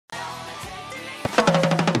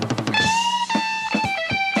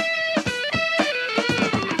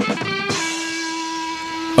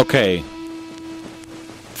Okay.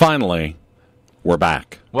 Finally, we're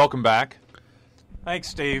back. Welcome back. Thanks,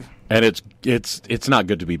 Steve. And it's not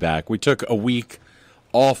good to be back. We took a week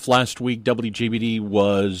off last week. WJBD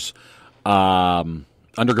was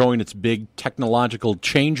undergoing its big technological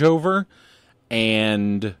changeover,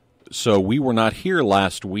 and so we were not here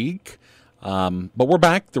last week. But we're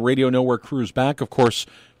back. The Radio Nowhere crew is back. Of course,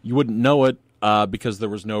 you wouldn't know it because there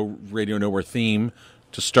was no Radio Nowhere theme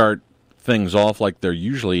to start things off like there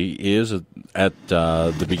usually is at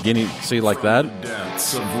the beginning. See, like that?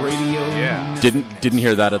 Depths of Radio. Yeah. Didn't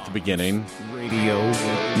hear that at the beginning. Radio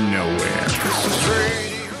Nowhere.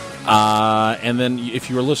 And then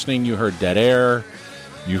if you were listening, you heard dead air.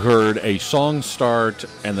 You heard a song start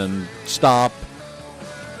and then stop.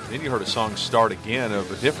 Then you heard a song start again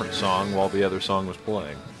of a different song while the other song was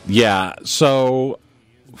playing. Yeah. So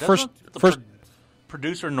first.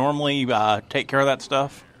 Producer normally take care of that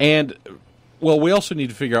stuff? And, well, we also need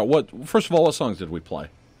to figure out first of all, what songs did we play?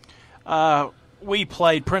 We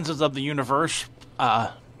played Princes of the Universe,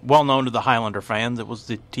 well known to the Highlander fans. It was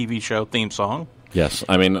the TV show theme song. Yes.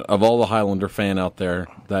 I mean, of all the Highlander fan out there,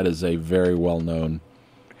 that is a very well-known.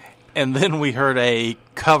 And then we heard a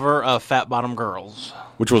cover of Fat Bottom Girls.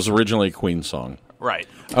 Which was originally a Queen song. Right.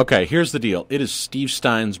 Okay, here's the deal. It is Steve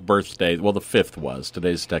Stein's birthday. Well, the 5th was.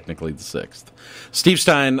 Today's technically the 6th. Steve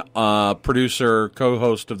Stein, producer,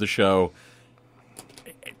 co-host of the show,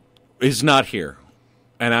 is not here.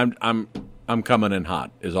 And I'm coming in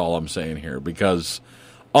hot, is all I'm saying here, because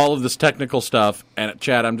all of this technical stuff, and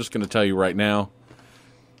Chad, I'm just going to tell you right now,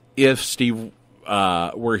 if Steve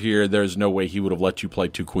were here, there's no way he would have let you play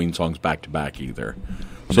 2 Queen songs back-to-back either.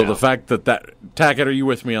 So the fact that Tackett, are you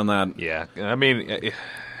with me on that? Yeah. I mean,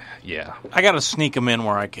 yeah. I got to sneak them in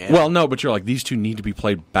where I can. Well, no, but you're like, these 2 need to be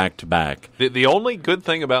played back-to-back. The only good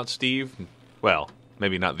thing about Steve, well,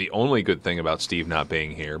 maybe not the only good thing about Steve not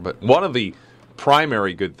being here, but one of the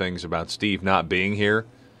primary good things about Steve not being here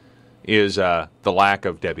is the lack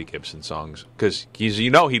of Debbie Gibson songs. Because, you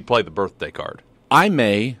know, he'd play the birthday card. I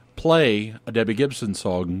may play a Debbie Gibson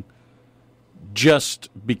song just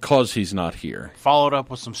because he's not here. Followed up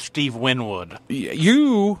with some Steve Winwood.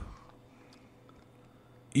 You're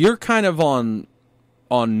kind of on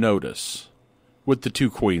notice with the 2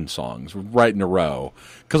 Queen songs right in a row.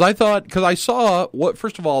 Because I saw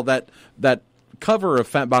first of all, that cover of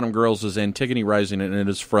Fat Bottom Girls is Antigone Rising, and it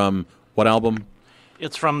is from what album?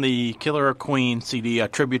 It's from the Killer Queen CD, A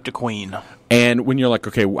Tribute to Queen. And when you're like,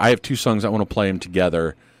 okay, I have 2 songs, I want to play them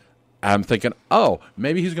together, I'm thinking, oh,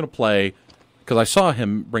 maybe he's going to play, because I saw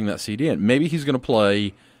him bring that CD in, maybe he's going to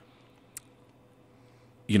play,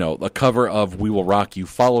 you know, a cover of We Will Rock You,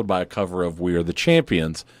 followed by a cover of We Are the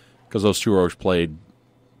Champions, because those 2 are always played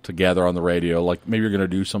together on the radio. Like, maybe you're going to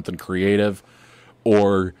do something creative.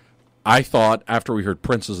 Or I thought, after we heard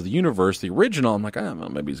Princes of the Universe, the original, I'm like, well,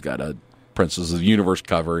 maybe he's got a Princes of the Universe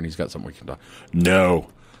cover, and he's got something we can talk. No.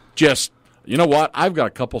 Just, you know what? I've got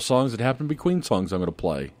a couple songs that happen to be Queen songs I'm going to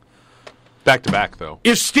play. Back-to-back, though.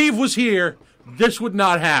 If Steve was here, this would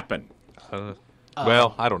not happen.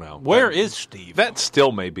 Well, I don't know. Where is Steve? That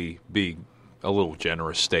still may be a little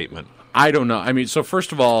generous statement. I don't know. I mean, so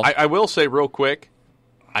first of all... I will say real quick,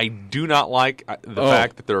 I do not like the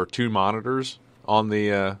fact that there are 2 monitors on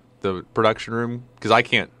the production room, because I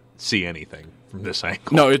can't see anything from this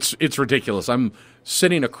angle. No, it's ridiculous. I'm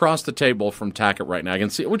sitting across the table from Tackett right now. I can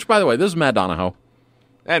see, which, by the way, this is Matt Donahoe.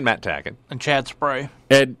 And Matt Tackett. And Chad Spray.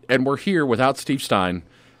 And we're here without Steve Stein.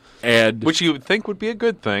 And which you would think would be a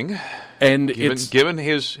good thing. And given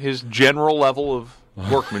his general level of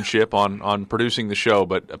workmanship on producing the show,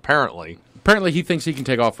 but apparently he thinks he can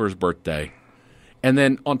take off for his birthday. And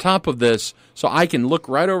then on top of this, so I can look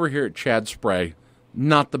right over here at Chad Spray.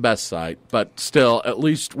 Not the best sight, but still, at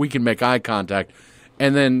least we can make eye contact.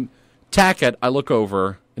 And then Tackett, I look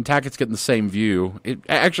over, and Tackett's getting the same view.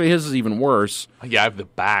 Actually, his is even worse. Yeah, I have the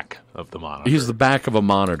back of the monitor. He's the back of a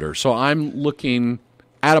monitor. So I'm looking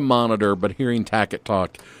at a monitor, but hearing Tackett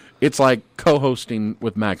talk. It's like co-hosting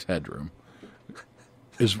with Max Headroom.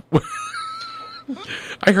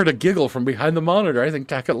 I heard a giggle from behind the monitor. I think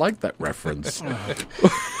Tackett liked that reference.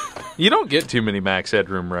 You don't get too many Max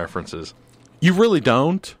Headroom references. You really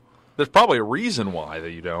don't? There's probably a reason why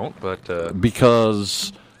that you don't, but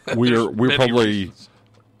because we're probably reasons.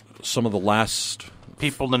 Some of the last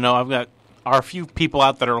people to know. I've got a few people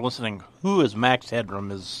out that are listening. Who is Max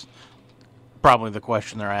Headroom is probably the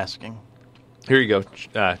question they're asking. Here you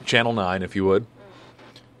go, Channel 9, if you would.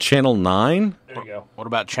 Channel 9? There you go. What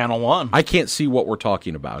about Channel 1? I can't see what we're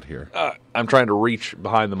talking about here. I'm trying to reach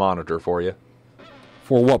behind the monitor for you.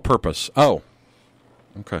 For what purpose? Oh.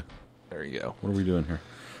 Okay. There you go. What are we doing here?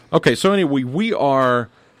 Okay, so anyway, we are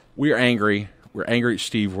we're angry. We're angry at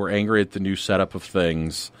Steve. We're angry at the new setup of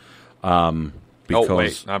things. Because Oh,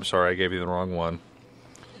 wait. I'm sorry. I gave you the wrong one.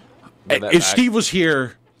 if Steve was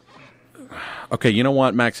here... Okay, you know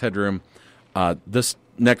what, Max Headroom? This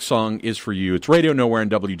next song is for you. It's Radio Nowhere and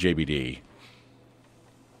WJBD.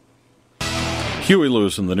 Huey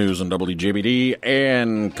Lewis in the news on WJBD,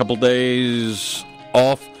 and a couple days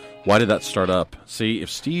off. Why did that start up? See, if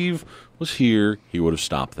Steve was here, he would have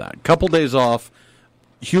stopped that. Couple days off,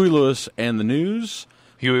 Huey Lewis and the news.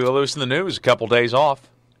 Huey Lewis in the news, a couple days off.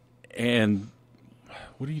 And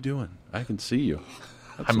what are you doing? I can see you.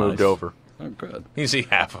 I moved over. Oh, good. You see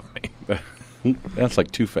half of me. That's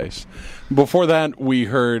like Two-Face. Before that, we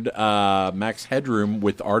heard Max Headroom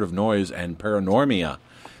with Art of Noise and Paranormia,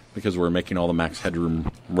 because we're making all the Max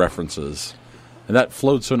Headroom references. And that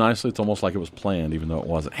flowed so nicely, it's almost like it was planned, even though it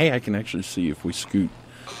wasn't. Hey, I can actually see if we scoot.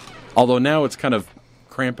 Although now it's kind of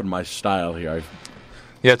cramping my style here.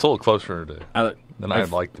 Yeah, it's a little closer than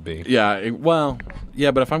I'd like to be. Yeah,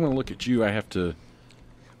 but if I'm going to look at you, I have to...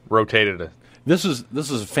 Rotate it. This is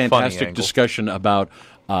a fantastic discussion about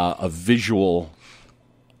a visual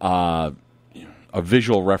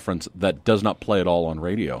reference that does not play at all on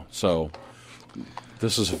radio. So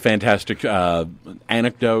this is a fantastic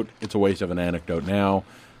anecdote. It's a waste of an anecdote now.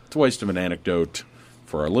 It's a waste of an anecdote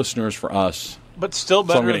for our listeners, for us. But still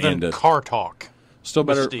better than car talk. Still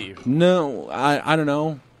better. Steve. No, I don't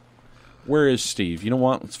know. Where is Steve? You know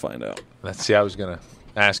what? Let's find out. Let's see. I was going to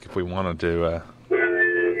ask if we wanted to.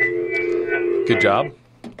 Good job.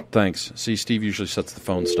 Thanks. See, Steve usually sets the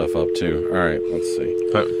phone stuff up, too. All right, let's see.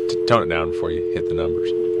 But tone it down before you hit the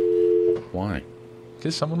numbers. Why?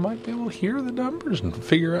 Because someone might be able to hear the numbers and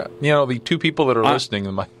figure out. You know, the two people that are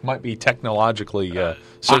listening might be technologically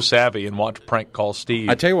so savvy and watch Prank Call Steve.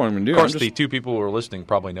 I tell you what I'm going to do. Of course, the two people who are listening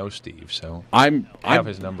probably know Steve, so I have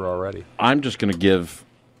his number already. I'm just going to give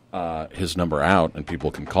his number out, and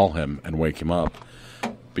people can call him and wake him up,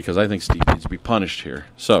 because I think Steve needs to be punished here.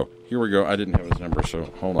 So, here we go. I didn't have his number, so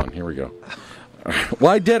hold on. Here we go.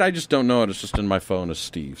 Well, I did. I just don't know it. It's just in my phone as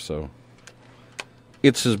Steve, so.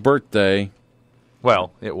 It's his birthday.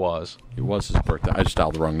 Well, it was. It was his birthday. I just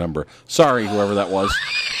dialed the wrong number. Sorry, whoever that was.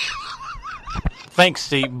 Thanks,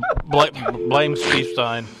 Steve. Blame Steve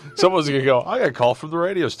Stein. Someone's going to go, I got a call from the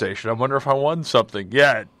radio station. I wonder if I won something.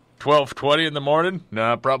 Yeah, at 12:20 in the morning?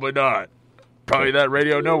 Nah, probably not. Probably that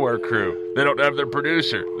Radio Nowhere crew. They don't have their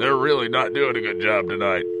producer. They're really not doing a good job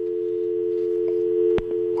tonight.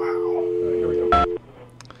 Wow. Here we go.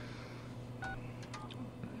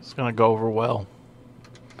 It's going to go over well.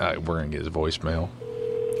 We're going to get his voicemail.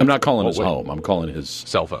 I'm not calling his home. I'm calling his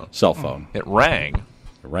cell phone. Cell phone. It rang. It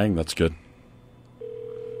rang. That's good.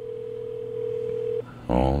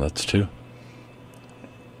 Oh, that's two.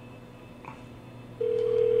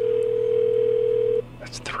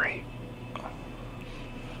 That's three.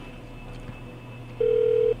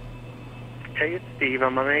 Hey, it's Steve.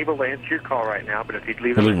 I'm unable to answer your call right now, but if you'd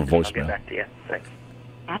leave a message, I'll voicemail. get back to you. Thanks.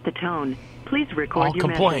 At the tone, please record All your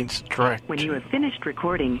complaints, message. correct. When you have finished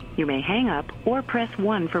recording, you may hang up or press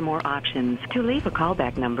 1 for more options. To leave a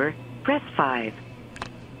callback number, press 5.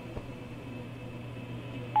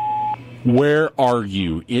 Where are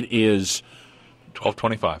you? It is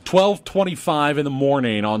 12:25. 12:25 in the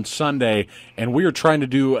morning on Sunday, and we are trying to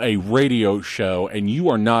do a radio show, and you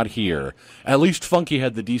are not here. At least Funky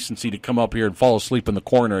had the decency to come up here and fall asleep in the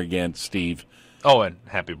corner again, Steve. Oh, and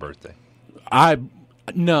happy birthday.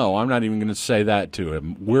 No, I'm not even going to say that to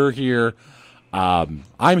him. We're here. I'm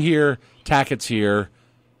here. Tackett's here.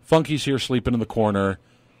 Funky's here sleeping in the corner.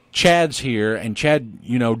 Chad's here, and Chad,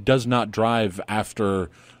 does not drive after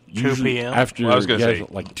 2 p.m. After I was going to say,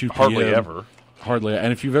 like 2 p.m. hardly ever. Hardly.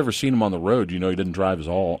 And if you've ever seen him on the road, he didn't drive at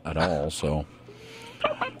all. So,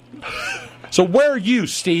 so where are you,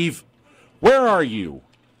 Steve? Where are you?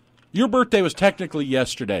 Your birthday was technically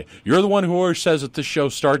yesterday. You're the one who always says that this show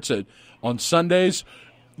starts on Sundays.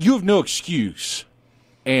 You have no excuse,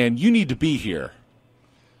 and you need to be here.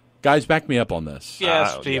 Guys, back me up on this.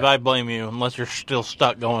 Yeah, Steve, I blame you, unless you're still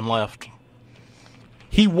stuck going left.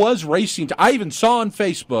 He was racing. I even saw on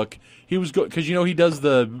Facebook he was because he does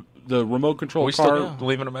the remote control car. Still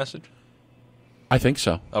leaving a message? I think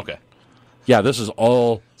so. Okay. Yeah, this is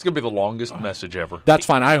all. It's going to be the longest message ever. That's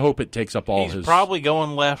fine. I hope it takes up all He's his. probably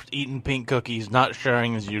going left, eating pink cookies, not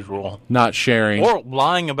sharing as usual. Not sharing. Or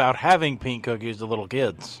lying about having pink cookies to little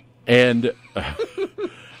kids. And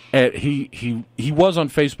he was on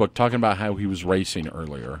Facebook talking about how he was racing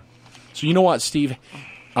earlier. So you know what, Steve?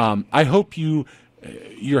 I hope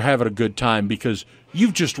you're having a good time, because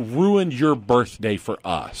you've just ruined your birthday for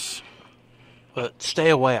us. But stay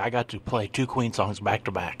away. I got to play 2 Queen songs back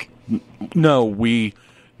to back. No, we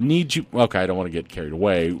need you. Okay, I don't want to get carried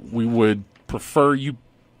away. We would prefer you.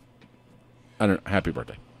 I don't know. Happy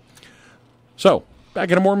birthday. So, back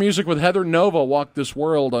into more music with Heather Nova, Walk This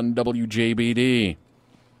World on WJBD.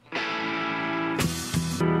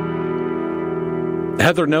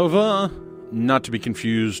 Heather Nova, not to be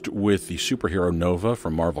confused with the superhero Nova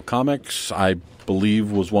from Marvel Comics, I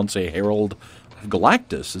believe was once a herald of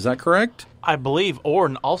Galactus. Is that correct? I believe,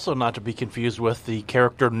 or also not to be confused with the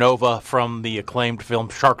character Nova from the acclaimed film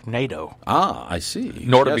Sharknado. Ah, I see.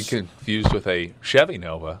 Nor to be confused with a Chevy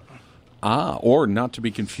Nova. Ah, or not to be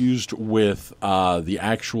confused with the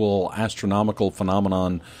actual astronomical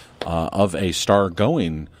phenomenon of a star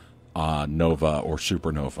going nova or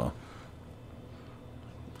supernova.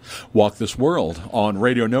 Walk This World on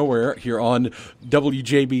Radio Nowhere here on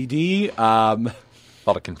WJBD. A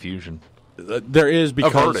lot of confusion. There is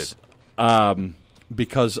because Averted.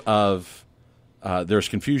 Because of there's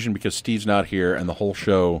confusion because Steve's not here and the whole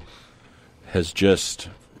show has just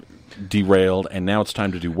derailed, and now it's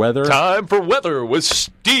time to do weather. Time for weather with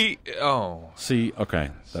Steve. Oh. See, okay,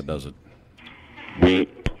 that does it. We're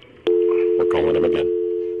calling him again.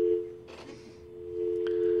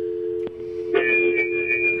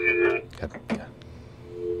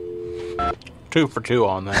 Two for two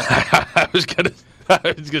on that. I was gonna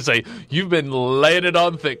say, you've been laying it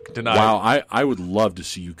on thick tonight. Wow, I would love to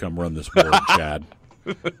see you come run this board, Chad.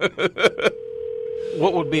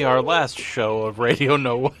 What would be our last show of Radio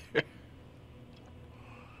Nowhere?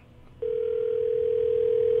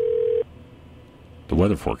 The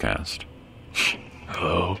weather forecast.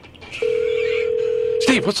 Hello.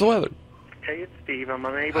 Steve, what's the weather? Hey, it's Steve. I'm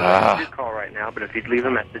unable to answer your call right now, but if you'd leave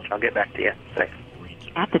a message, I'll get back to you. Thanks.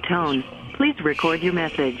 At the tone, please record your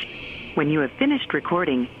message. When you have finished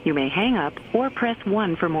recording, you may hang up or press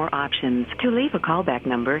 1 for more options. To leave a callback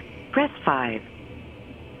number, press 5.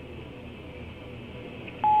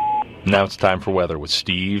 Now it's time for weather with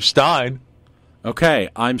Steve Stein. Okay,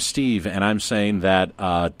 I'm Steve, and I'm saying that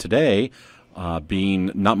today,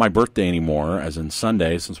 being not my birthday anymore, as in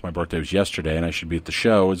Sunday, since my birthday was yesterday, and I should be at the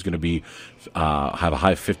show, is going to be have a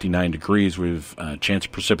high of 59 degrees with a chance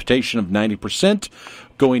of precipitation of 90%.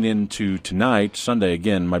 Going into tonight, Sunday,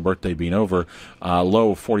 again, my birthday being over,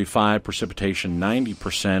 low of 45, precipitation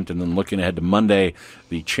 90%, and then looking ahead to Monday,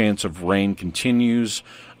 the chance of rain continues,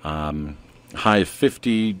 high of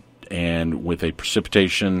 50, and with a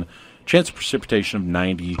chance of precipitation of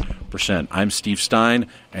 90%. I'm Steve Stein,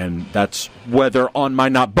 and that's weather on my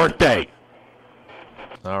not birthday.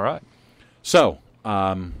 All right. So,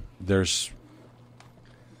 there's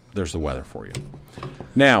the weather for you.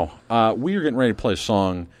 Now, we are getting ready to play a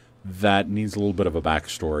song that needs a little bit of a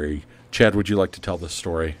backstory. Chad, would you like to tell this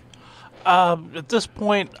story? At this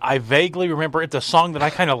point, I vaguely remember it's a song that I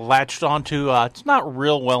kind of latched onto. It's not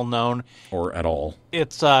real well known. Or at all.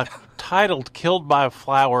 It's titled Killed by a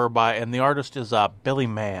Flower, and the artist is Billy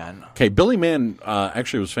Mann. Okay, Billy Mann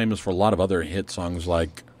actually was famous for a lot of other hit songs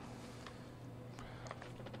like...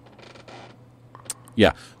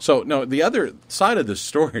 Yeah, so, no, the other side of this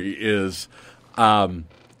story is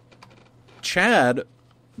Chad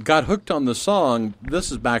got hooked on the song.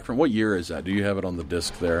 This is back from... What year is that? Do you have it on the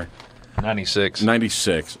disc there? 96.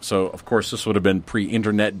 96. So, of course, this would have been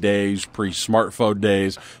pre-internet days, pre-smartphone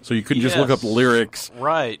days, so you couldn't just look up the lyrics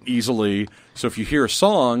easily. So if you hear a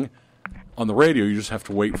song on the radio, you just have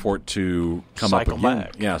to wait for it to come up again.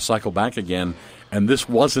 Back. Yeah, cycle back again. And this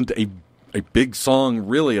wasn't a big song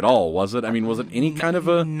really at all, was it? I mean, was it any kind of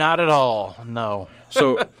a... Not at all, no.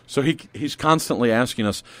 So he's constantly asking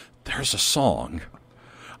us, there's a song,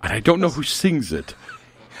 and I don't know who sings it.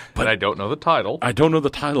 But I don't know the title. I don't know the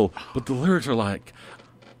title, but the lyrics are like,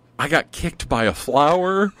 I got kicked by a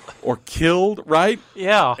flower or killed, right?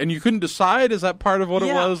 Yeah. And you couldn't decide? Is that part of what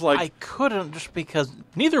it was? Like, I couldn't just because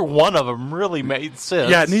neither one of them really made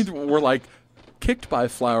sense. Yeah, neither were like, kicked by a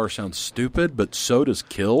flower sounds stupid, but so does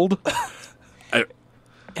killed. And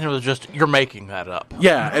it was just, you're making that up.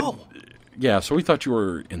 Yeah. No. Yeah, so we thought you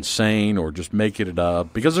were insane or just making it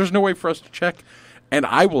up because there's no way for us to check. And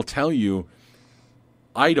I will tell you,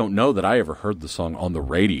 I don't know that I ever heard the song on the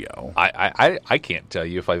radio. I can't tell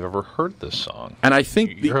you if I've ever heard this song. And I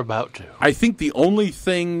think You're about to. I think the only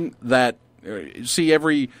thing that see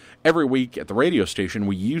every week at the radio station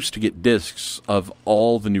we used to get discs of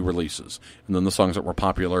all the new releases, and then the songs that were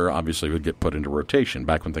popular obviously would get put into rotation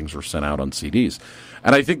back when things were sent out on CDs.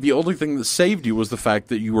 And I think the only thing that saved you was the fact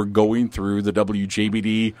that you were going through the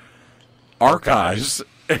WJBD archives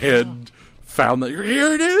and found that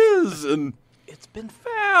here it is. And It's been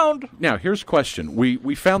found. now, here's a question.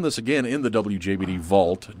 We found this again in the WJBD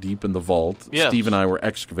vault, deep in the vault. Yes. Steve and I were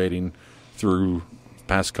excavating through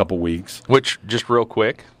past couple weeks. Which, just real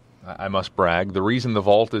quick, I must brag, the reason the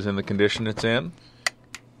vault is in the condition it's in,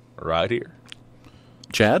 right here.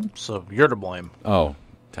 Chad? So you're to blame. Oh,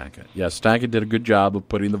 Tackett. Yes, Tackett did a good job of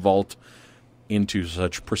putting the vault into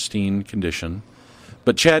such pristine condition.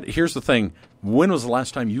 But, Chad, here's the thing. When was the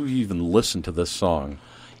last time you even listened to this song?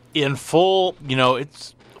 In full,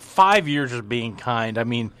 it's 5 years of being kind. I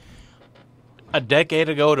mean, a decade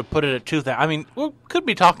ago to put it at 2000. I mean, we could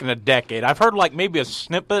be talking a decade. I've heard like maybe a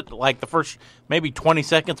snippet, like the first maybe 20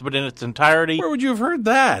 seconds, but in its entirety. Where would you have heard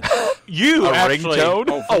that? You A actually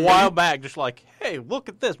ringtone? a while back, just like, hey, look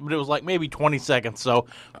at this. But it was like maybe 20 seconds. So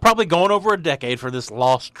probably going over a decade for this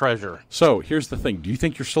lost treasure. So here's the thing. Do you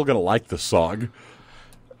think you're still going to like this song?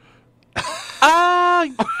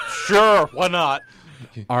 Sure, why not?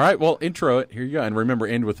 All right, well, intro it. Here you go. And remember,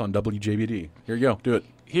 end with on WJBD. Here you go. Do it.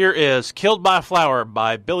 Here is Killed by a Flower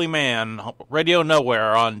by Billy Mann, Radio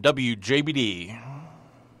Nowhere on WJBD.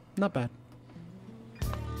 Not bad.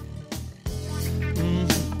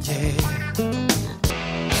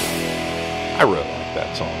 I really like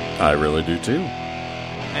that song. I really do, too.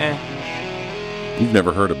 You've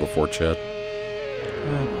never heard it before, Chet.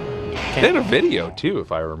 They had a video, too,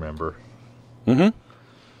 if I remember.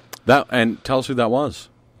 And tell us who that was.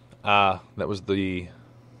 That was the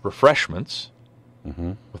Refreshments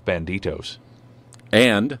with Banditos.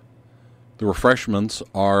 And the Refreshments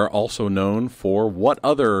are also known for what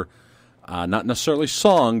other, not necessarily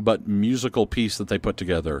song, but musical piece that they put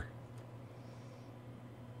together?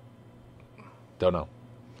 Don't know.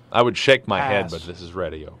 I would shake my head, Pass. but this is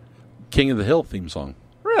radio. King of the Hill theme song.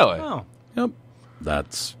 Really? Oh, Yep.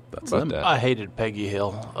 That's About them. that. I hated Peggy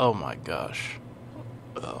Hill. Oh, my gosh.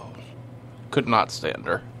 Oh, could not stand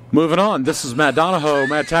her. Moving on. This is Matt Donahoe,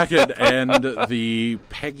 Matt Tackett, and the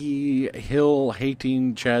Peggy Hill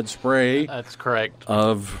hating Chad Spray That's correct.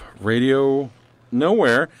 of Radio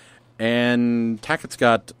Nowhere. And Tackett's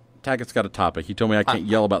got a topic. He told me I can't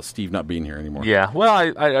yell about Steve not being here anymore. Yeah, well,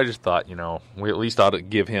 I just thought, we at least ought to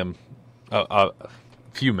give him a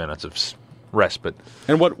few minutes of respite.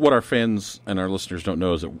 And what our fans and our listeners don't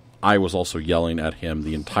know is that I was also yelling at him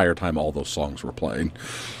the entire time all those songs were playing.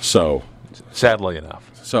 So, Sadly enough.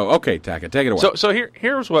 okay, Tackett, take it away. So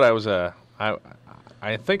here's what I was.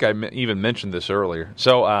 I think I even mentioned this earlier.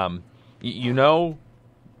 So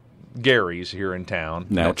Gary's here in town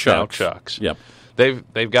Now Chuck's. Yep.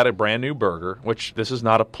 They've got a brand new burger, which this is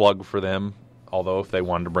not a plug for them. Although if they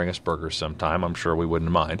wanted to bring us burgers sometime, I'm sure we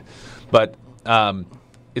wouldn't mind. But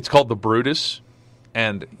it's called the Brutus,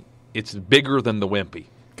 and it's bigger than the Wimpy.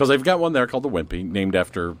 Because they've got one there called the Wimpy, named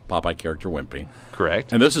after Popeye character Wimpy.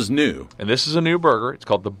 Correct. And this is new. And this is a new burger. It's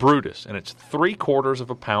called the Brutus, and it's 3/4 of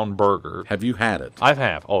a pound burger. Have you had it? I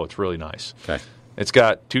have. Oh, it's really nice. Okay. It's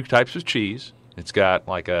got 2 types of cheese. It's got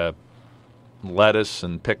like a lettuce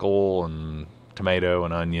and pickle and tomato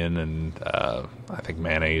and onion and I think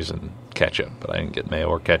mayonnaise and ketchup. But I didn't get mayo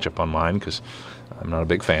or ketchup on mine because I'm not a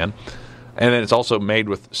big fan. And then it's also made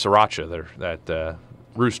with sriracha, that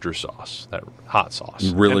rooster sauce, that hot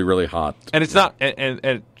sauce. Really hot. And it's not, and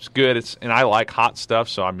it's good. And I like hot stuff,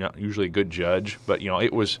 so I'm not usually a good judge. But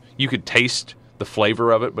it was, you could taste the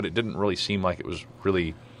flavor of it, but it didn't really seem like it was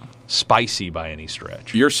really spicy by any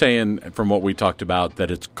stretch. You're saying, from what we talked about,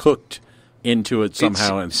 that it's cooked into it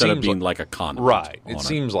somehow instead of being like a condiment. Right. It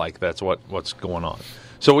seems like that's what's going on.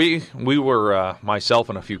 So we were, myself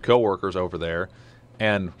and a few coworkers over there,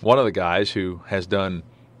 and one of the guys who has done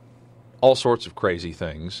all sorts of crazy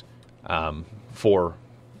things for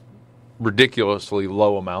ridiculously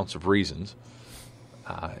low amounts of reasons.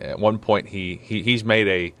 At one point, he's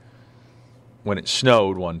made when it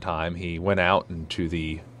snowed one time, he went out into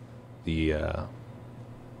the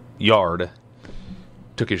yard,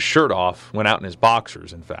 took his shirt off, went out in his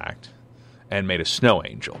boxers, in fact, and made a snow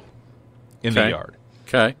angel in the yard.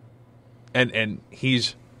 Okay. And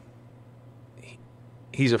he's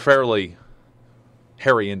a fairly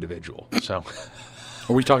hairy individual. So,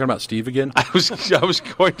 are we talking about Steve again? I was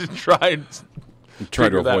going to try and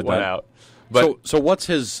figure that one out. But so what's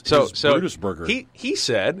his Brutus burger? He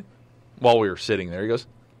said, while we were sitting there, he goes,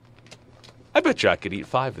 "I bet you I could eat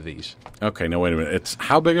 5 of these." Okay, no, wait a minute. It's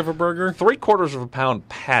how big of a burger? 3/4 of a pound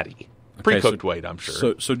patty, pre-cooked weight, I'm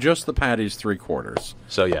sure. So just the patty's 3/4.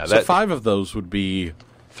 So yeah, so 5 of those would be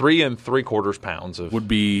 3 3/4 pounds of. Would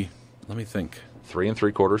be. Let me think. 3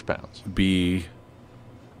 3/4 pounds. Would be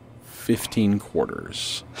 15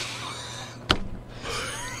 quarters.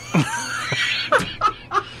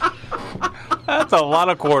 That's a lot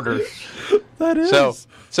of quarters. That is.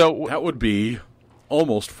 So that would be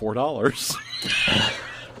almost $4.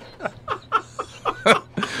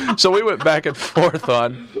 So we went back and forth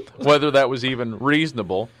on whether that was even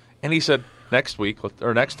reasonable. And he said, next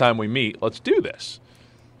time we meet, let's do this.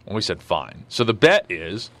 And we said, fine. So the bet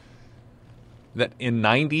is that in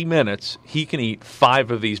 90 minutes, he can eat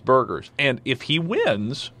 5 of these burgers. And if he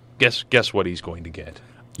wins, guess what he's going to get?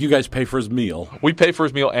 You guys pay for his meal. We pay for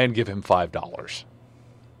his meal and give him $5.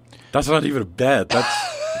 That's not even a bet. That's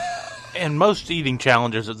And most eating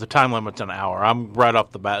challenges, the time limit's an hour. I'm right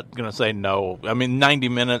off the bat going to say no. I mean, 90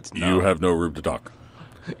 minutes, no. You have no room to talk.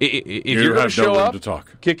 If you're going to show up,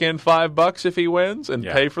 kick in $5 if he wins, and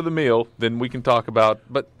pay for the meal, then we can talk about.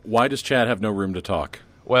 But why does Chad have no room to talk?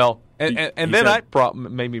 Well, and then I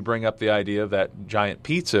made me bring up the idea of that giant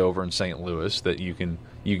pizza over in St. Louis that you can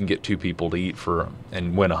get 2 people to eat for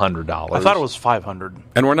and win $100. I thought it was $500.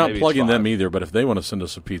 And we're not plugging them either. But if they want to send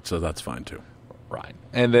us a pizza, that's fine too. Right.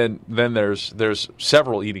 And then there's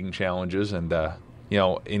several eating challenges, and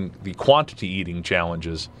in the quantity eating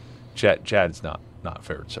challenges, Chad's not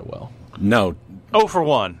fared so well. No. 0 for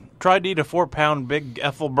 1. Tried to eat a 4-pound Big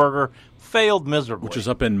Ethel burger, failed miserably. Which is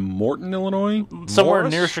up in Morton, Illinois? Somewhere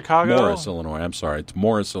near Chicago? Morris, Illinois. I'm sorry. It's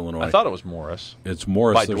Morris, Illinois. I thought it was Morris. It's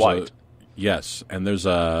Morris. By Dwight. Yes, and there's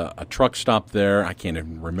a truck stop there. I can't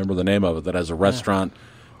even remember the name of it. That has a restaurant.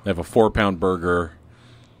 They have a 4-pound burger,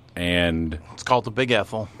 and it's called the Big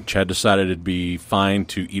Ethel. Chad decided it'd be fine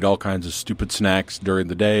to eat all kinds of stupid snacks during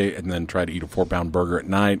the day, and then try to eat a 4-pound burger at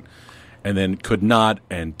night, and then could not,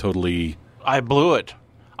 and totally. I blew it.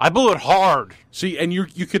 I blew it hard. See, and you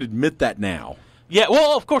could admit that now. Yeah,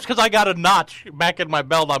 well, of course, because I got a notch back in my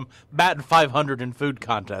belt. I'm batting 500 in food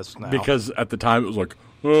contests now. Because at the time it was like,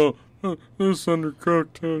 oh, this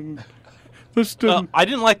undercooked, and this didn't. I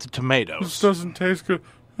didn't like the tomatoes. This doesn't taste good.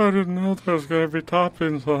 I didn't know there was going to be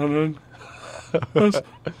toppings on it.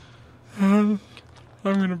 I'm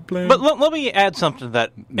going to blame. But let me add something to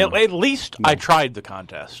that. No. At least I tried the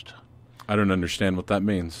contest. I don't understand what that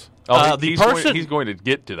means. He's going to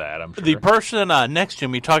get to that, I'm sure. The person next to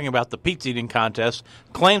me talking about the pizza eating contest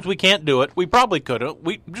claims we can't do it. We probably couldn't.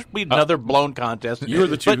 We just be another blown contest. You were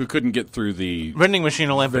the two who couldn't get through the vending machine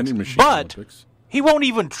Olympics. Olympics. He won't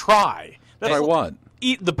even try. Try what?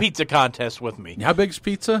 Eat the pizza contest with me. How big's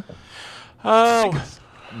pizza?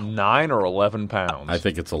 9 or 11 pounds. I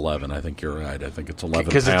think it's 11. I think you're right. I think it's 11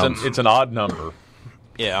 pounds. Because it's an odd number.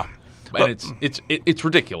 Yeah. And it's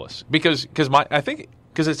ridiculous because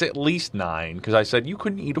it's at least 9. Because I said you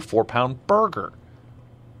couldn't eat a 4-pound burger.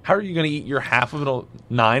 How are you going to eat your half of a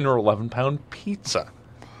 9 or 11-pound pizza?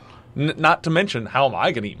 Not to mention, how am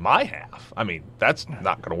I going to eat my half? I mean, that's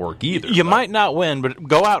not going to work either. You might not win, but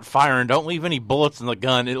go out firing. Don't leave any bullets in the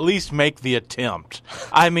gun. At least make the attempt.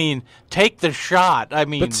 I mean, take the shot. I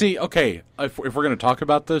mean, but see, okay, if we're going to talk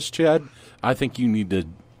about this, Chad, I think you need to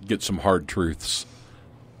get some hard truths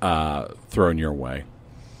thrown your way.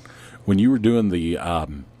 When you were doing the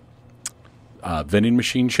vending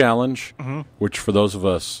machine challenge, which for those of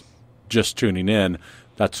us just tuning in,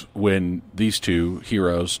 that's when these two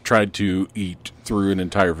heroes tried to eat through an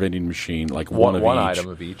entire vending machine, like one item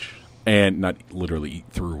of each, and not literally eat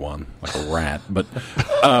through one like a rat, but.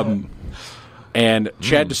 And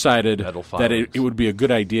Chad decided that it would be a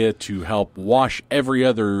good idea to help wash every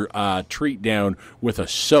other treat down with a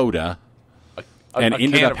soda. And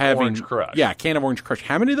ended up having Orange Crush. Yeah, a can of Orange Crush.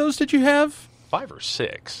 How many of those did you have? 5 or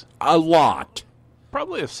 6. A lot.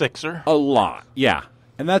 Probably a 6er. A lot, yeah.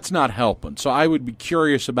 And that's not helping. So I would be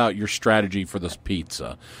curious about your strategy for this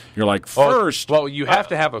pizza. You're like, first... Well, you have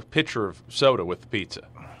to have a pitcher of soda with the pizza.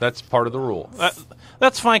 That's part of the rule.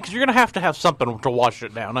 That's fine, because you're going to have something to wash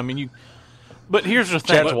it down. I mean, But here's the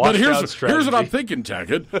thing. But here's what I'm thinking,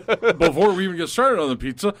 Taggart. Before we even get started on the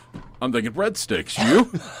pizza, I'm thinking breadsticks.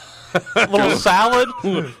 You? A little salad?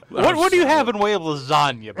 What do you have in way of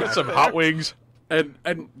lasagna? Got some hot wings. And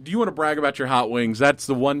do you want to brag about your hot wings? That's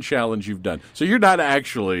the one challenge you've done. So you're not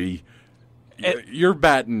actually... You're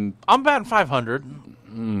batting... I'm batting 500.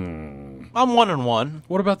 I'm 1-1.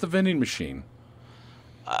 What about the vending machine?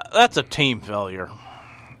 That's a team failure.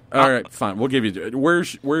 All right, fine. We'll give you...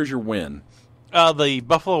 Where's your win? The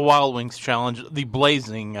Buffalo Wild Wings challenge, the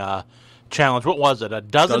Blazing challenge. What was it? A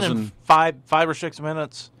dozen in 5 or 6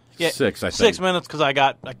 minutes? Yeah, 6, I think. 6 minutes because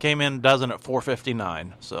I came in a dozen at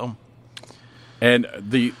 4:59. So... And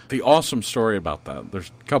the awesome story about that,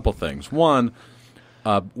 there's a couple things. One,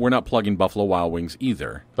 we're not plugging Buffalo Wild Wings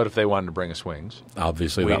either. But if they wanted to bring us wings,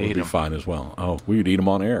 obviously that would be fine as well. Oh, we would eat them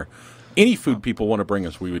on air. Any food people want to bring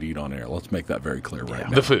us, we would eat on air. Let's make that very clear right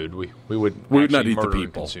now. The food, we would not eat the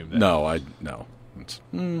people. No, no.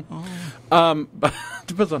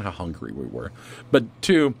 Depends on how hungry we were. But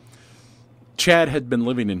 2, Chad had been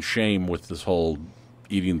living in shame with this whole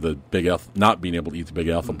not being able to eat the Big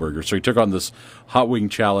Ethel burger. So he took on this hot wing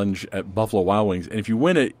challenge at Buffalo Wild Wings, and if you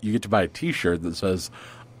win it, you get to buy a T-shirt that says,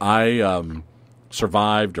 "I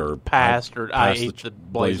survived or passed I ate the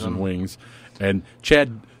blazing wings." And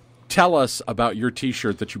Chad, tell us about your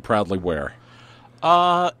T-shirt that you proudly wear.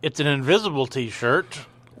 It's an invisible T-shirt.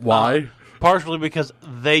 Why? Partially because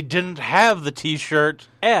they didn't have the T-shirt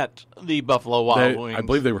at the Buffalo Wild Wings. I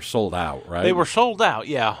believe they were sold out, right? They were sold out,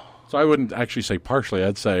 yeah. So I wouldn't actually say partially.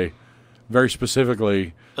 I'd say very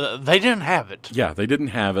specifically. They didn't have it. Yeah, they didn't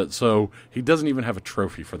have it. So he doesn't even have a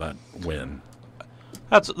trophy for that win.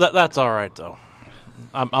 That's all right though.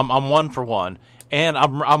 I'm 1 for 1, and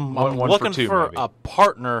I'm looking for a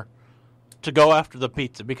partner to go after the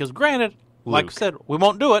pizza because, granted, like I said, we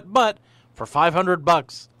won't do it, but for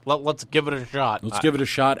 $500. Let's give it a shot. Let's give it a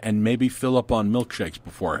shot and maybe fill up on milkshakes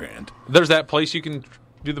beforehand. There's that place you can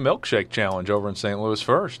do the milkshake challenge over in St. Louis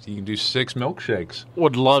first. You can do 6 milkshakes.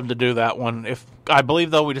 Would love to do that one. I believe,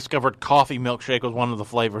 though, we discovered coffee milkshake was one of the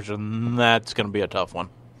flavors, and that's going to be a tough one.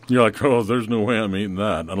 You're like, oh, there's no way I'm eating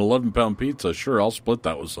that. An 11-pound pizza, sure, I'll split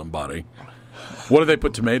that with somebody. What do they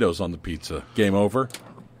put tomatoes on the pizza? Game over?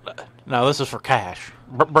 No, this is for cash.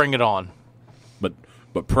 Bring it on.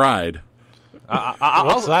 But pride...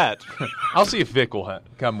 What's that? I'll see if Vic will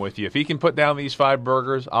come with you. If he can put down these 5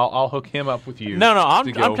 burgers, I'll hook him up with you. No,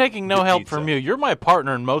 I'm taking no help from you. You're my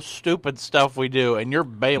partner in most stupid stuff we do, and you're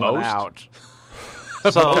bailing out.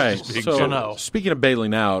 So, okay, so speaking of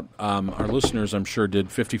bailing out, our listeners, I'm sure, did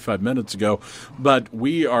 55 minutes ago, but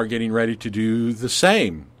we are getting ready to do the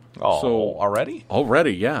same. Oh, so, already?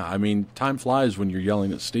 Already, yeah. I mean, time flies when you're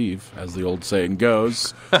yelling at Steve, as the old saying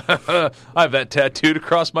goes. I have that tattooed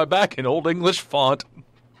across my back in Old English font.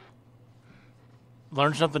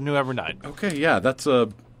 Learn something new every night. Okay, yeah, that's a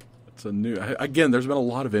new... Again, there's been a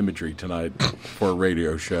lot of imagery tonight for a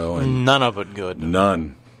radio show. And none of it good.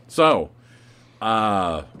 None. So,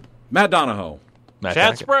 Matt Donahoe.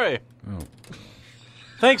 Chad Spray. Oh.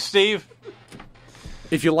 Thanks, Steve.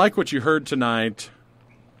 If you like what you heard tonight...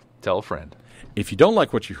 Tell a friend. If you don't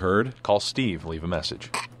like what you heard, call Steve, leave a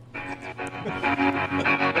message.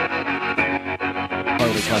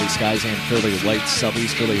 Partly cloudy skies and fairly light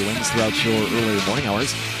southeasterly winds throughout your early morning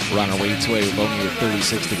hours. We're on our way to a low near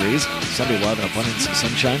 36 degrees. Sunday we'll have an abundance of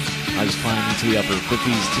sunshine. Highs climb into the upper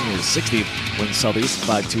 50s to near 60. Winds southeast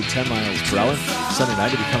 5 to 10 miles per hour. Sunday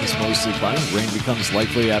night it becomes mostly cloudy. Rain becomes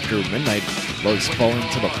likely after midnight. Lows fall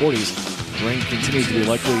into the 40s. Rain continues to be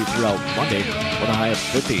likely throughout Monday with a high of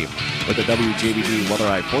 50. With the WJBD Weather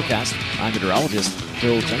Eye forecast, I'm meteorologist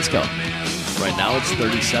Phil Jensko. Right now it's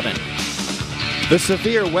 37. The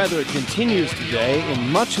severe weather continues today in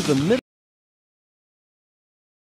much of the middle.